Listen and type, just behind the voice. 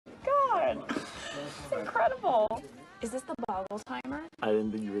incredible. Is this the boggle timer? I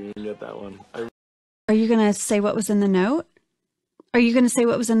didn't think you were going to get that one. Are you going to say what was in the note? Are you going to say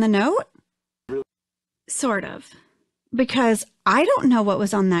what was in the note? Sort of. Because I don't know what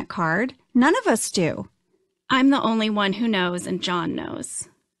was on that card. None of us do. I'm the only one who knows, and John knows.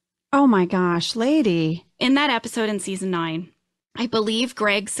 Oh my gosh, lady. In that episode in season 9, I believe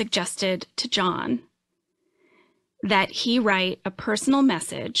Greg suggested to John that he write a personal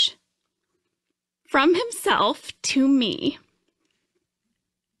message from himself to me,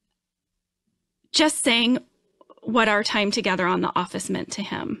 just saying what our time together on The Office meant to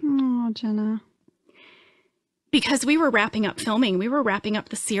him. Oh, Jenna. Because we were wrapping up filming, we were wrapping up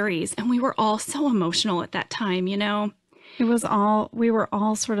the series, and we were all so emotional at that time, you know? We were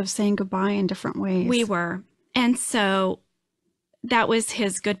all sort of saying goodbye in different ways. We were. And so that was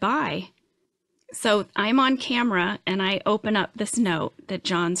his goodbye. So I'm on camera and I open up this note that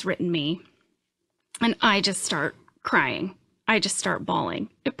John's written me, and I just start crying. I just start bawling.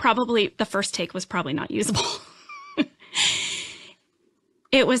 The first take was probably not usable.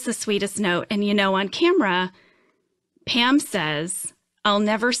 It was the sweetest note. And you know, on camera, Pam says, "I'll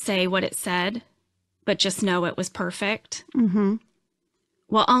never say what it said, but just know it was perfect." Mm-hmm.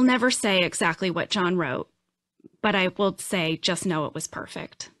 Well, I'll never say exactly what John wrote, but I will say, just know it was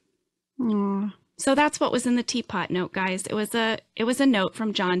perfect. Aww. So that's what was in the teapot note, guys. It was a note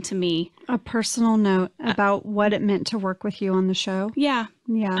from John to me. A personal note about what it meant to work with you on the show. Yeah.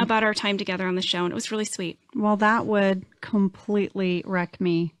 Yeah. About our time together on the show. And it was really sweet. Well, that would completely wreck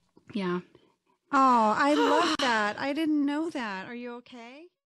me. Yeah. Oh, I love that. I didn't know that. Are you okay?